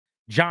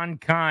John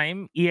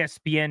Keim,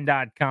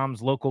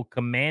 ESPN.com's local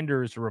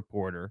Commanders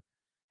reporter,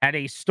 had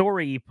a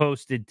story he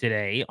posted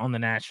today on the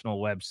national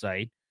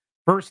website.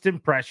 First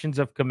impressions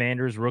of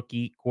Commanders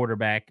rookie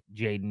quarterback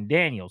Jayden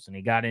Daniels. And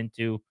he got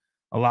into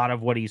a lot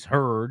of what he's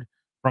heard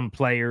from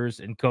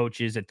players and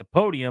coaches at the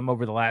podium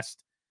over the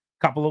last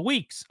couple of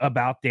weeks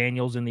about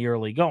Daniels in the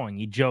early going.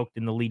 He joked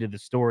in the lead of the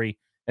story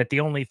that the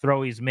only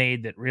throw he's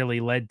made that really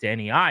led to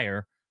any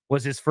ire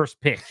was his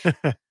first pitch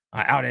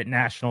out at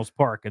Nationals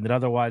Park, and that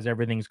otherwise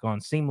everything's gone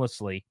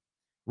seamlessly.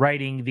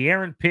 Writing, the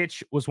errant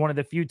pitch was one of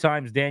the few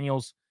times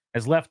Daniels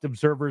has left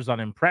observers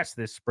unimpressed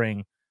this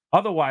spring.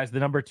 Otherwise, the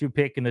number 2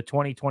 pick in the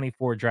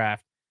 2024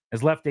 draft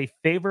has left a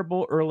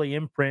favorable early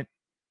imprint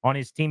on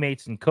his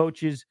teammates and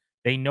coaches.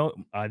 They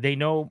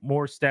know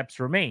more steps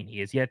remain. He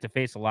has yet to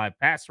face a live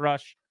pass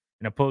rush,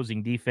 an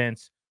opposing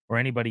defense, or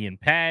anybody in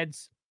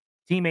pads.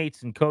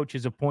 Teammates and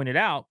coaches have pointed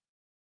out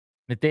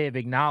that they have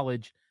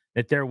acknowledged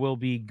that there will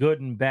be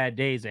good and bad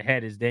days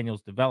ahead as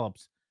Daniels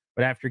develops.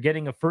 But after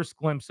getting a first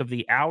glimpse of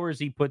the hours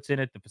he puts in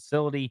at the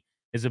facility,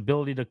 his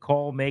ability to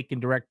call, make, and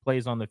direct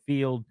plays on the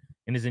field,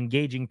 and his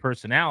engaging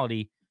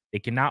personality, they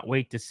cannot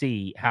wait to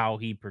see how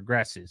he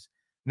progresses.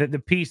 The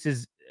piece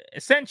is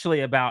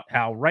essentially about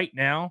how right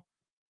now,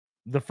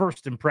 the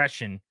first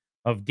impression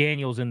of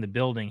Daniels in the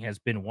building has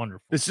been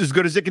wonderful. This is as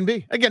good as it can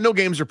be. Again, no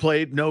games are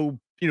played. No,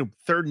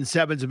 3rd and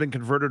 7s have been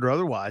converted or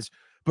otherwise.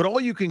 But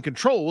all you can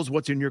control is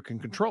what's in your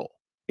control.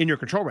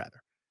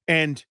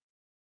 And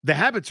the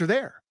habits are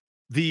there.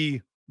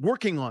 The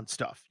working on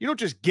stuff. You don't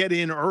just get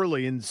in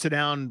early and sit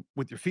down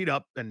with your feet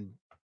up and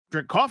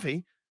drink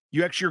coffee.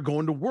 You actually are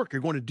going to work.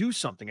 You're going to do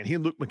something. And he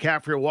and Luke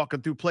McCaffrey are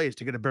walking through plays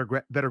to get a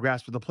better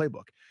grasp of the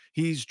playbook.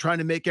 He's trying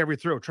to make every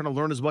throw, trying to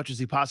learn as much as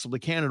he possibly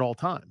can at all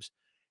times.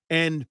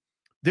 And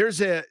there's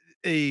an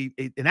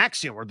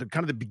axiom, or the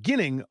kind of the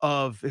beginning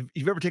of, if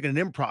you've ever taken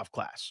an improv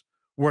class,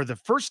 where the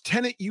first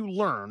tenet you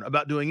learn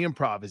about doing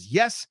improv is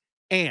yes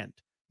and,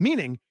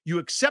 meaning you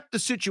accept the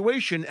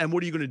situation and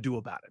what are you going to do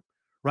about it,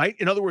 right?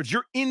 In other words,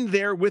 you're in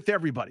there with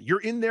everybody. You're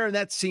in there in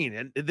that scene,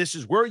 and this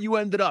is where you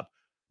ended up.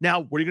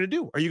 Now, what are you going to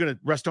do? Are you going to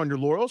rest on your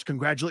laurels,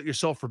 congratulate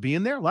yourself for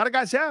being there? A lot of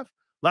guys have.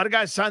 A lot of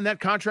guys signed that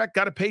contract,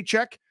 got a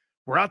paycheck,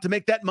 were out to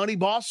make that money,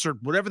 boss, or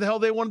whatever the hell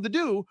they wanted to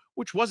do,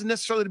 which wasn't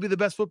necessarily to be the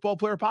best football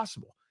player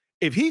possible.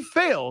 If he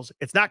fails,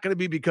 it's not going to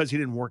be because he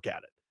didn't work at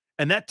it.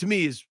 And that, to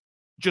me, is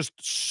just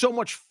so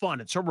much fun.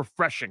 It's so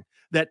refreshing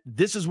that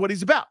this is what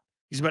he's about.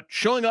 He's about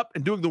showing up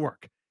and doing the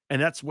work.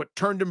 And that's what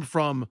turned him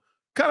from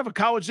kind of a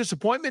college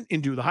disappointment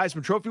into the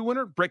Heisman Trophy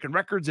winner, breaking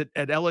records at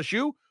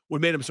LSU,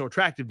 what made him so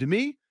attractive to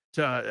me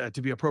to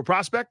be a pro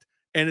prospect.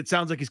 And it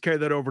sounds like he's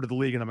carried that over to the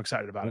league, and I'm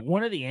excited about it.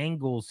 One of the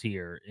angles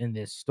here in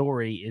this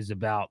story is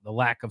about the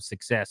lack of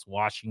success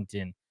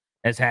Washington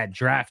has had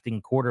drafting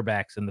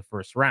quarterbacks in the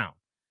first round,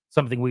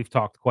 something we've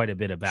talked quite a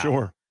bit about.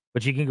 Sure.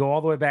 But you can go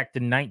all the way back to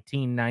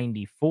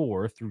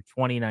 1994 through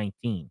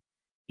 2019.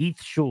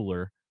 Heath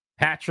Schuler,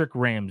 Patrick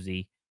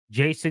Ramsey,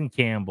 Jason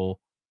Campbell,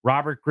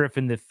 Robert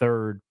Griffin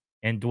III,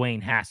 and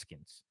Dwayne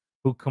Haskins,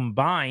 who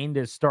combined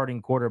as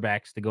starting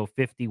quarterbacks to go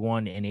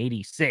 51 and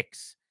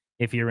 86,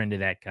 if you're into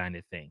that kind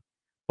of thing.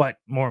 But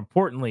more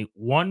importantly,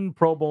 one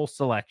Pro Bowl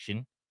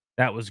selection.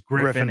 That was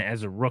Griffin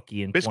as a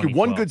rookie in basically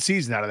 2012. one good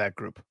season out of that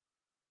group.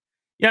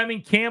 Yeah, I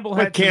mean, Campbell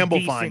had some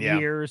decent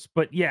years,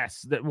 but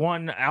yes, that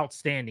one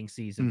outstanding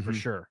season for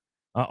sure.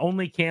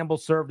 Only Campbell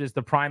served as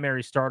the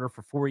primary starter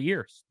for 4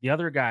 years. The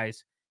other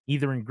guys,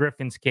 either in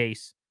Griffin's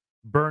case,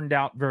 burned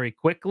out very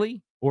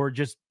quickly or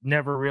just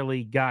never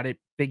really got it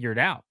figured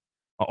out.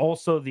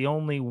 Also, the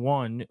only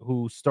one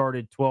who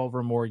started 12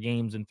 or more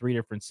games in 3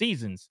 different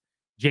seasons,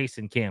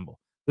 Jason Campbell.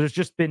 There's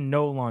just been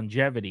no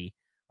longevity.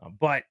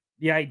 But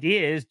the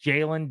idea is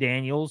Jayden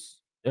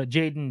Daniels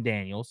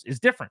is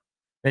different.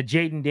 That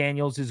Jayden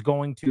Daniels is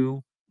going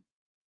to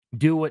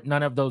do what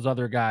none of those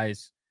other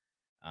guys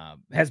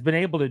has been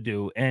able to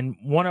do. And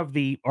one of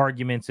the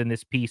arguments in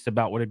this piece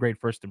about what a great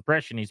first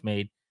impression he's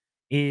made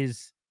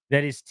is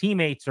that his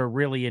teammates are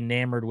really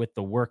enamored with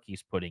the work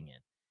he's putting in.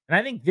 And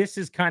I think this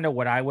is kind of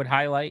what I would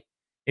highlight.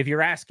 If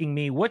you're asking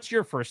me, what's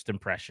your first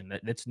impression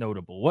that's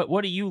notable?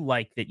 What do you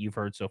like that you've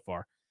heard so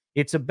far?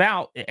 It's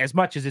about, as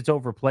much as it's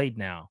overplayed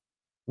now,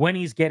 when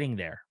he's getting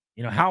there.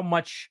 How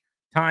much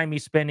time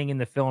he's spending in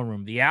the film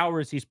room, the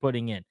hours he's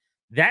putting in.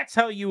 That's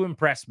how you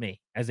impress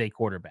me as a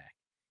quarterback.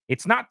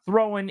 It's not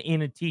throwing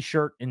in a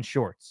T-shirt and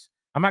shorts.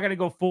 I'm not going to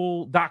go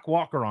full Doc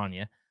Walker on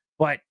you,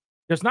 but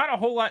there's not a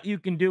whole lot you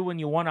can do when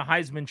you won a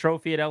Heisman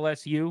Trophy at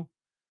LSU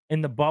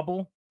in the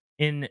bubble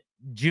in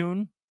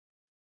June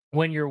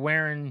when you're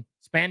wearing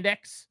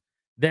spandex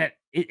that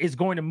is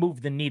going to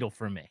move the needle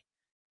for me.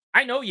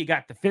 I know you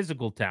got the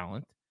physical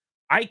talent.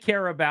 I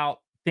care about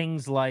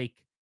things like,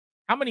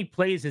 how many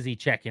plays is he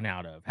checking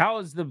out of? How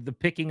is the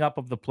picking up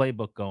of the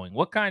playbook going?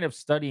 What kind of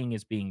studying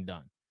is being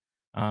done?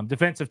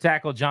 Defensive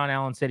tackle John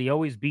Allen said he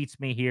always beats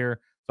me here,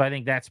 so I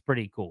think that's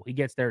pretty cool. He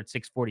gets there at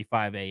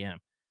 6:45 a.m.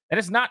 That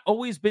has not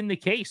always been the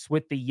case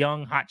with the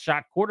young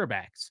hotshot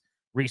quarterbacks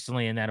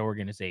recently in that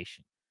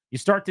organization. You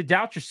start to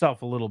doubt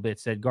yourself a little bit,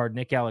 said guard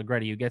Nick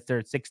Allegretti, who gets there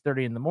at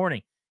 6:30 in the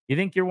morning. You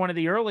think you're one of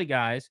the early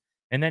guys,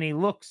 and then he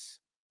looks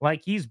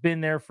like he's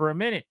been there for a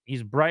minute.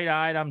 He's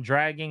bright-eyed. I'm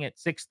dragging at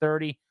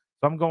 6:30,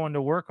 so I'm going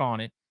to work on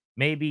it.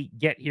 Maybe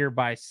get here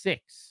by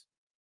 6.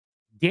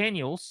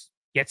 Daniels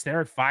gets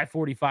there at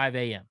 5:45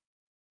 a.m.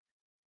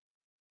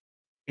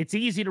 It's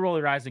easy to roll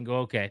your eyes and go,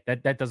 okay,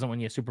 that doesn't win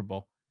you a Super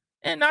Bowl.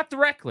 And not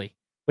directly.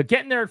 But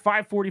getting there at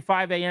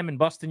 5:45 a.m. and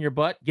busting your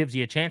butt gives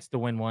you a chance to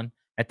win one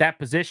at that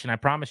position. I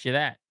promise you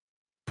that.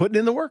 Putting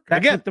in the work.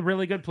 That's what the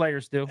really good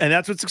players do. And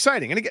that's what's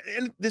exciting. And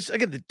again,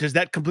 does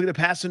that complete a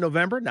pass in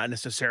November? Not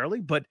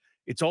necessarily, but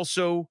it's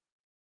also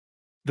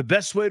the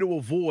best way to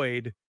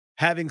avoid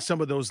having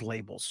some of those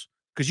labels.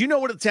 Because you know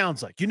what it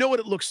sounds like. You know what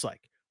it looks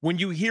like when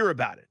you hear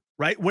about it,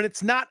 right? When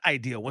it's not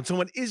ideal, when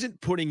someone isn't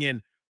putting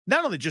in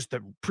not only just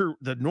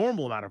the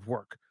normal amount of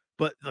work,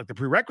 but like the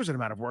prerequisite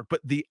amount of work,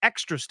 but the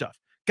extra stuff.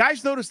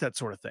 Guys notice that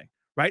sort of thing,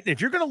 right? And if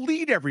you're going to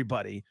lead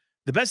everybody,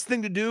 the best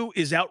thing to do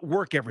is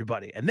outwork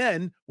everybody. And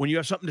then when you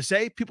have something to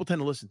say, people tend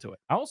to listen to it.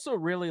 I also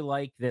really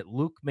like that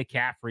Luke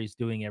McCaffrey's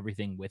doing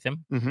everything with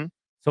him. Mm-hmm.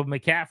 So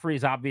McCaffrey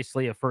is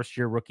obviously a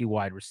first-year rookie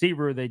wide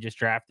receiver. They just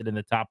drafted in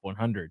the top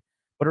 100.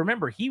 But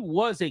remember, he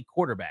was a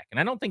quarterback,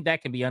 and I don't think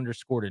that can be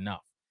underscored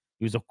enough.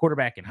 He was a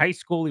quarterback in high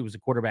school. He was a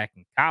quarterback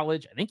in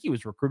college. I think he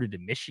was recruited to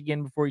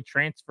Michigan before he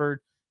transferred.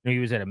 He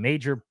was at a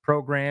major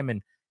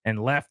program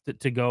and left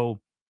to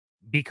go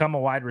become a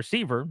wide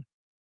receiver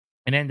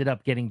and ended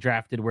up getting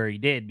drafted where he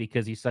did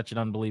because he's such an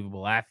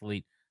unbelievable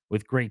athlete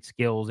with great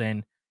skills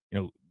and,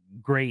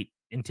 great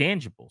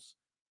intangibles.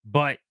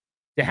 But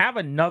to have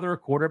another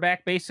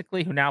quarterback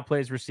basically who now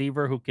plays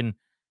receiver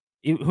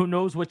who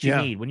knows what you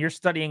need when you're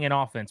studying an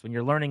offense, when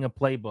you're learning a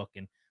playbook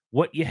and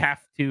what you have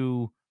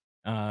to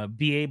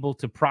be able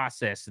to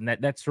process and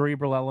that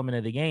cerebral element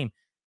of the game.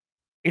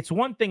 It's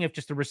one thing if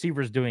just a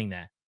receiver is doing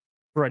that.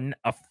 For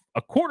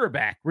a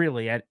quarterback,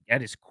 really, at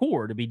his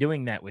core, to be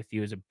doing that with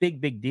you is a big,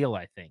 big deal,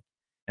 I think.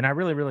 And I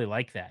really, really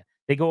like that.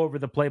 They go over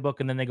the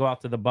playbook and then they go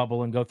out to the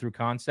bubble and go through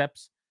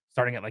concepts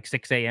starting at like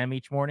 6 a.m.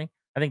 each morning.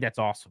 I think that's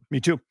awesome. Me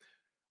too.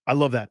 I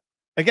love that.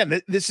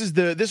 Again, this was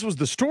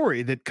the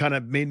story that kind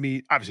of made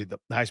me, obviously the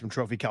Heisman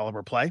Trophy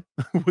caliber play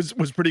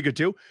was pretty good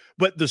too,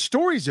 but the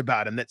stories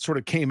about him that sort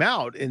of came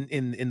out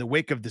in the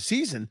wake of the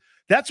season,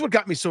 that's what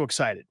got me so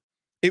excited.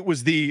 It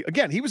was he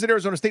was at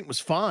Arizona State and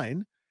was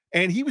fine,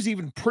 and he was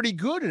even pretty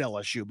good at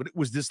LSU, but it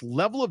was this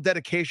level of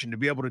dedication to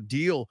be able to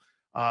deal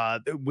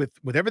with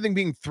everything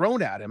being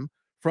thrown at him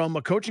from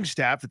a coaching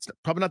staff that's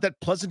probably not that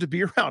pleasant to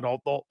be around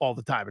all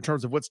the time in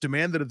terms of what's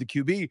demanded of the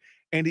QB.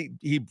 And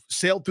he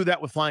sailed through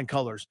that with flying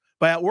colors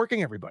by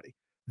outworking everybody.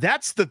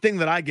 That's the thing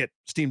that I get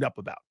steamed up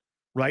about,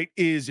 right?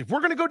 Is if we're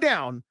going to go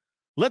down,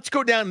 let's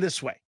go down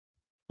this way.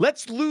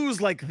 Let's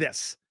lose like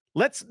this.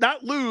 Let's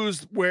not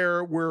lose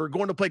where we're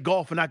going to play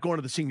golf and not going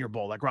to the Senior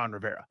Bowl like Ron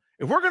Rivera.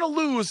 If we're going to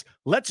lose,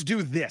 let's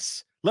do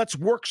this. Let's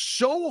work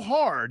so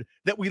hard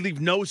that we leave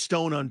no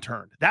stone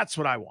unturned. That's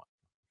what I want.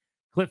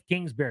 Cliff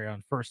Kingsbury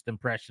on first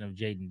impression of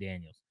Jayden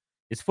Daniels.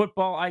 His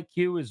football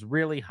IQ is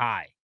really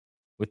high.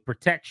 With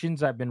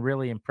protections, I've been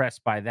really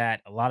impressed by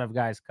that. A lot of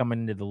guys coming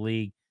into the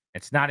league,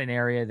 it's not an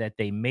area that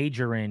they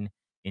major in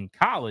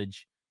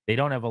college. They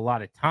don't have a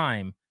lot of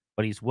time,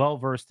 but he's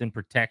well-versed in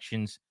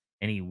protections,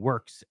 and he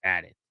works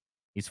at it.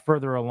 He's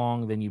further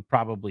along than you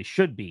probably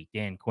should be,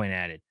 Dan Quinn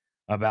added,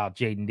 about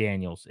Jayden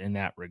Daniels in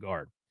that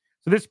regard.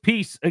 So this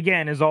piece,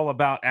 again, is all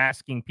about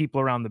asking people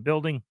around the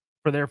building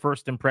for their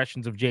first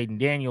impressions of Jayden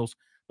Daniels.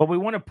 But we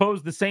want to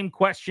pose the same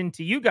question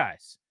to you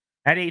guys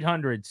at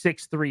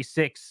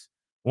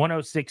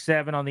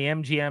 800-636-1067 on the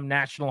MGM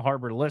National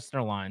Harbor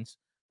listener lines.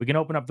 We can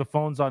open up the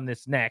phones on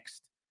this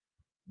next.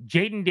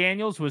 Jayden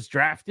Daniels was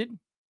drafted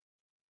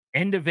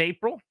end of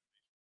April.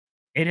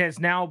 It has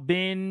now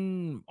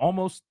been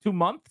almost 2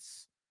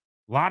 months.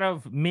 A lot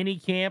of mini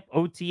camp,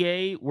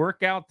 OTA,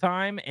 workout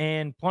time,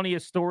 and plenty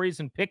of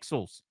stories and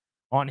pixels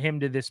on him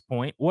to this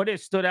point. What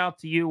has stood out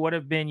to you? What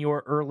have been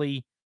your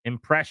early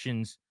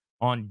impressions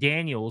on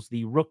Daniels,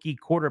 the rookie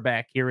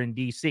quarterback here in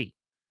D.C.?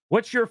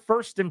 What's your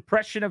first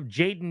impression of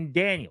Jayden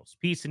Daniels?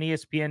 Piece in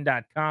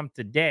ESPN.com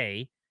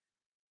today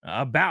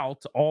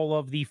about all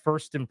of the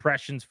first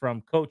impressions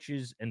from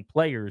coaches and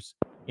players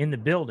in the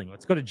building.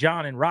 Let's go to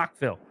John in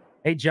Rockville.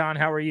 Hey, John,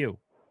 how are you?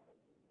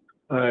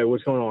 Hi,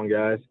 what's going on,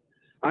 guys?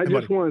 I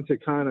just wanted to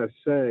kind of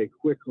say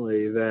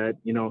quickly that,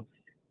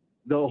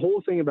 the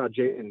whole thing about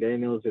Jayden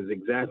Daniels is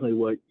exactly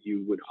what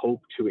you would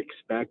hope to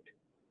expect.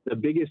 The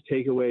biggest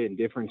takeaway and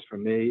difference for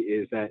me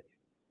is that,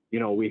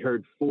 we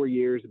heard 4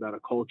 years about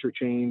a culture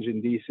change in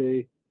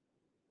D.C.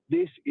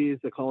 This is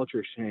the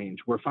culture change.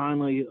 We're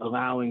finally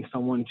allowing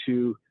someone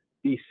to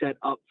be set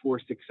up for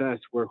success.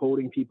 We're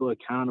holding people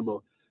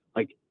accountable.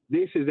 Like,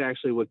 this is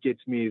actually what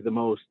gets me the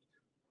most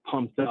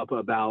pumped up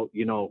about,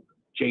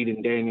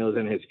 Jayden Daniels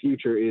and his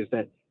future is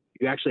that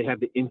you actually have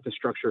the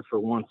infrastructure for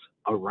once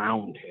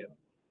around him.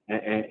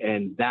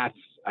 And that's,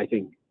 I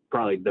think,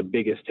 probably the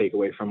biggest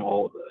takeaway from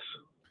all of this.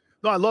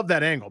 No, I love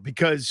that angle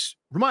because,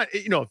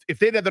 if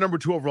they'd had the number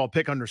 2 overall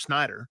pick under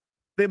Snyder,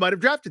 they might have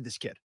drafted this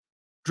kid.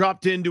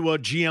 Dropped into a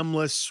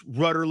GM-less,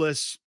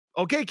 rudderless,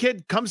 okay,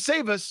 kid, come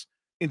save us,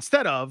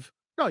 instead of,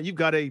 No, you've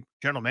got a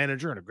general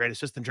manager and a great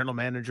assistant general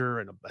manager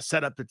and a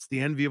setup that's the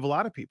envy of a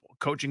lot of people. A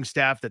coaching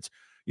staff that's,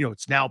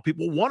 it's now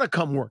people want to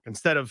come work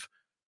instead of,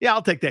 yeah,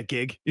 I'll take that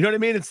gig. You know what I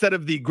mean? Instead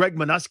of the Greg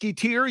Minuski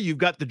tier, you've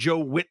got the Joe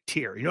Witt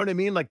tier. You know what I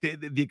mean? Like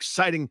the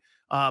exciting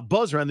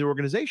buzz around the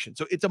organization.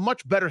 So it's a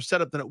much better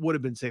setup than it would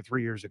have been, say,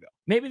 3 years ago.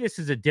 Maybe this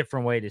is a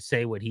different way to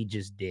say what he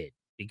just did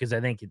because I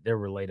think they're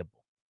relatable.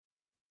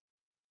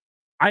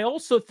 I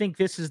also think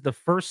this is the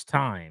first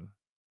time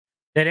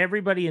that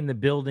everybody in the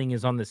building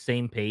is on the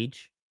same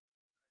page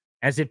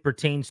as it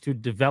pertains to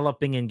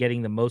developing and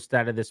getting the most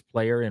out of this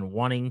player and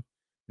wanting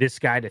this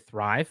guy to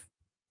thrive.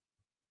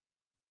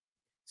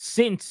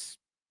 Since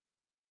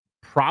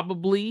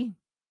probably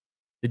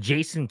the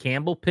Jason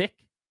Campbell pick,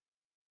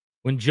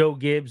 when Joe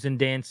Gibbs and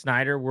Dan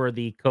Snyder were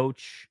the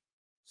coach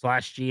 /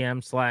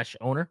 GM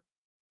 / owner.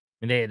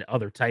 And they had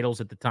other titles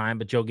at the time,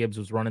 but Joe Gibbs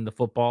was running the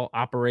football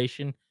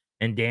operation,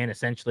 and Dan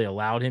essentially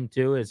allowed him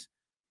to as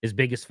his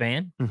biggest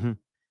fan. Mm-hmm.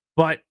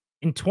 But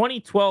in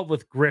 2012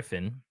 with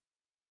Griffin,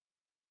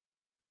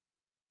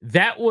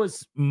 that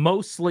was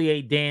mostly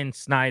a Dan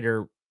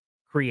Snyder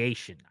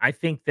creation. I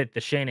think that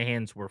the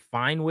Shanahans were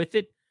fine with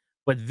it,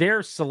 but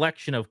their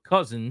selection of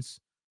Cousins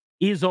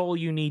is all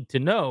you need to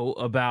know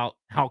about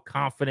how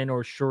confident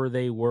or sure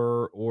they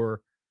were or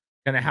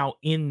kind of how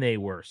in they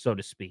were, so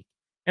to speak.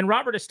 And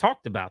Robert has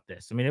talked about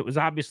this. I mean, it was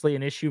obviously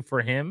an issue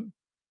for him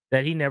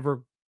that he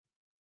never,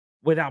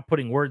 without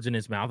putting words in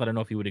his mouth, I don't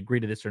know if he would agree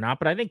to this or not,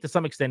 but I think to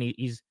some extent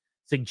he's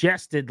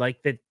suggested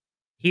like that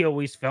he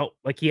always felt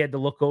like he had to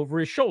look over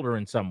his shoulder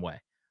in some way.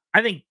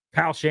 I think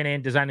Kyle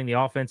Shanahan designing the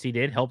offense he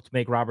did helped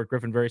make Robert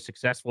Griffin very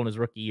successful in his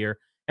rookie year,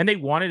 and they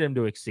wanted him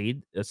to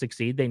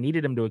succeed. They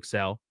needed him to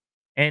excel,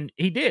 and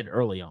he did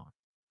early on.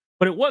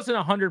 But it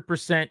wasn't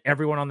 100%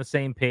 everyone on the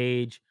same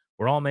page.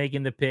 We're all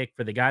making the pick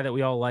for the guy that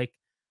we all like.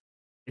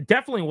 It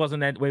definitely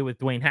wasn't that way with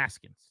Dwayne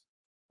Haskins.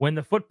 When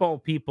the football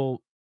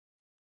people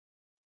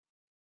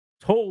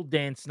told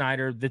Dan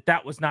Snyder that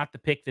that was not the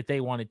pick that they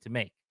wanted to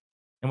make.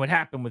 And what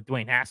happened with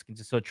Dwayne Haskins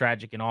is so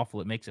tragic and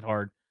awful, it makes it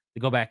hard to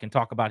go back and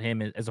talk about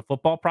him as a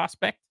football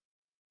prospect.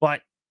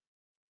 But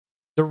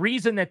the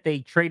reason that they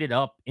traded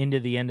up into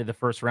the end of the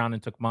first round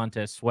and took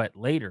Montez Sweat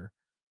later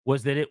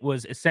was that it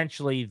was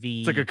essentially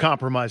it's like a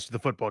compromise to the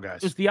football guys.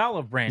 It was the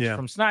olive branch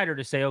from Snyder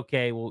to say,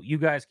 okay, well, you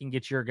guys can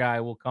get your guy,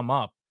 we'll come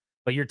up,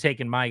 but you're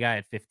taking my guy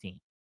at 15.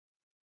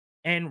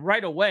 And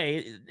right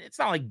away, it's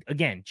not like,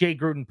 again, Jay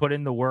Gruden put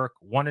in the work,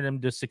 wanted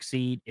him to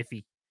succeed. If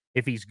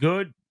he's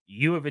good,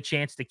 you have a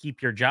chance to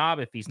keep your job.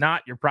 If he's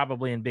not, you're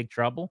probably in big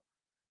trouble.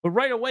 But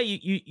right away,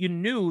 you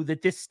knew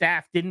that this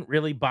staff didn't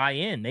really buy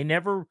in. They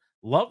never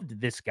loved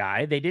this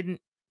guy. They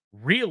didn't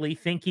really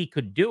think he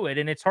could do it.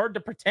 And it's hard to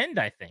pretend,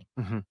 I think.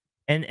 Mm-hmm.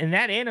 And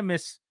that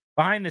animus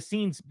behind the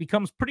scenes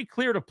becomes pretty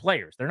clear to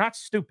players. They're not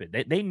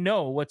stupid. They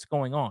know what's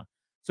going on.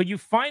 So you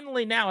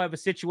finally now have a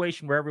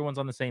situation where everyone's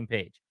on the same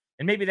page.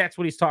 And maybe that's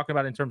what he's talking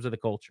about in terms of the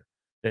culture.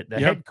 The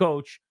head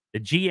coach,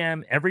 the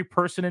GM, every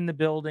person in the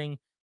building,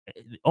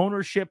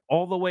 ownership,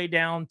 all the way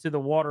down to the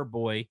water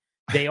boy.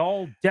 They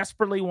all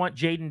desperately want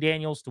Jayden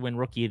Daniels to win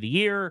Rookie of the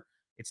Year.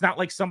 It's not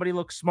like somebody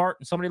looks smart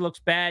and somebody looks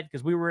bad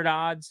because we were at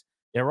odds.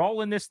 They're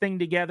all in this thing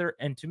together.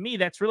 And to me,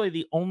 that's really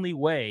the only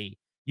way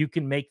you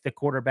can make the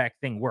quarterback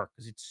thing work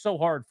because it's so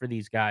hard for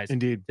these guys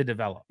to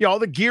develop. Yeah, all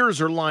the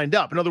gears are lined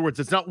up. In other words,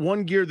 it's not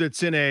one gear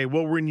that's in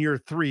we're in year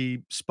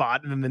 3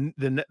 spot, and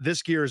then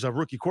this gear is a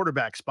rookie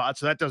quarterback spot,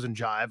 so that doesn't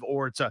jive,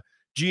 or it's a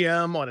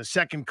GM on a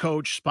second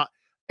coach spot.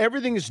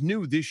 Everything is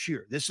new this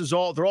year.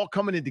 They're all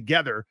coming in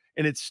together,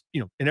 and it's,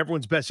 in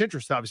everyone's best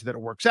interest, obviously, that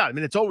it works out. I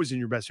mean, it's always in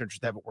your best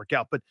interest to have it work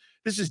out, but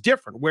this is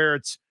different where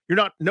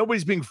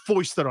nobody's being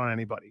foisted on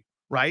anybody.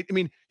 Right? I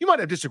mean, you might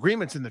have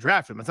disagreements in the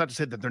draft room. It's not to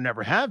say that there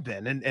never have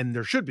been, and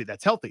there should be.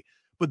 That's healthy.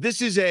 But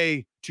this is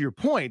to your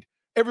point,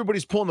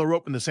 everybody's pulling the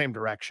rope in the same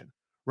direction,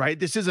 right?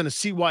 This isn't a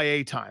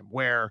CYA time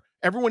where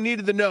everyone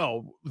needed to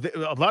know.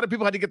 A lot of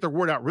people had to get their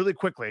word out really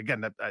quickly.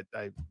 Again,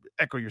 I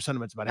echo your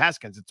sentiments about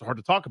Haskins. It's hard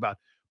to talk about,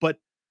 but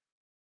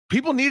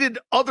people needed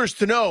others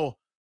to know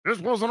this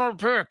wasn't our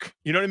pick.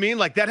 You know what I mean?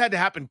 Like that had to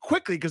happen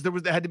quickly because there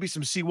had to be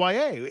some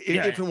CYA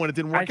if and when it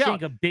didn't work out. I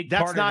think a big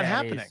that's part not of that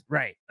happening. Is,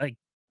 right. Like,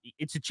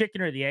 it's a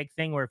chicken or the egg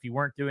thing where if you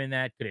weren't doing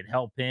that, could it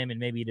help him and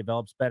maybe he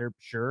develops better?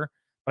 Sure.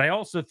 But I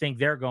also think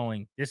they're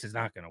going, this is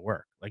not going to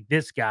work. Like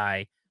this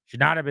guy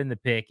should not have been the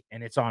pick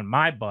and it's on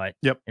my butt.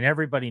 Yep. And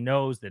everybody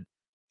knows that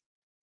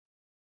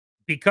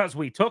because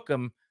we took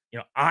him,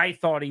 I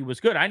thought he was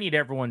good. I need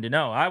everyone to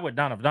know I would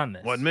not have done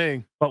this. Wasn't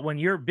me. But when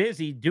you're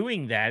busy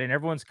doing that and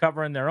everyone's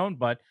covering their own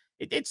butt,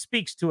 it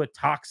speaks to a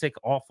toxic,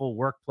 awful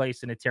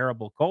workplace and a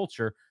terrible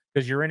culture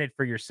because you're in it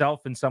for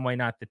yourself in some way,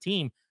 not the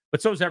team.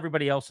 But so is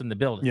everybody else in the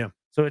building. Yeah.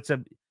 So it's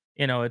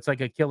it's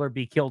like a kill or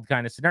be killed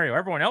kind of scenario.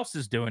 Everyone else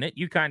is doing it.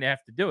 You kind of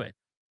have to do it.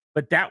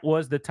 But that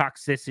was the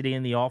toxicity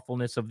and the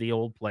awfulness of the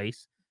old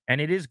place. And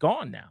it is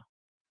gone now.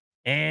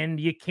 And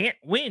you can't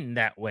win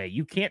that way.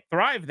 You can't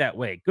thrive that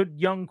way. Good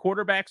young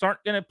quarterbacks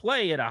aren't going to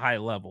play at a high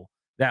level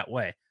that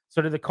way.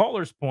 So to the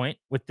caller's point,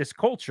 with this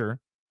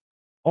culture,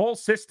 all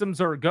systems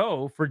are a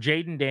go for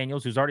Jayden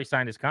Daniels, who's already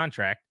signed his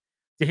contract,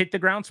 to hit the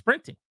ground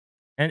sprinting.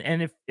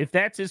 And if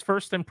that's his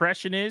first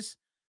impression, is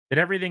that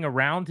everything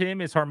around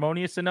him is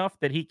harmonious enough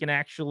that he can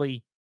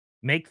actually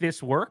make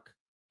this work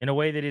in a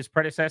way that his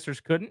predecessors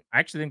couldn't, I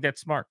actually think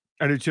that's smart.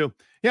 I do too.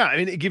 Yeah, I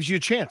mean, it gives you a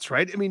chance,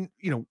 right? I mean,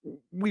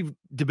 we've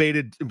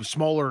debated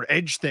smaller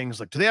edge things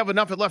like, do they have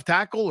enough at left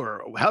tackle,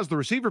 or how's the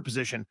receiver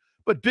position?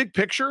 But big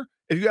picture,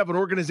 if you have an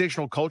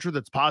organizational culture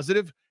that's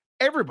positive,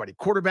 everybody,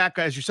 quarterback,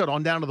 as you said,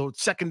 on down to the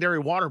secondary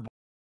water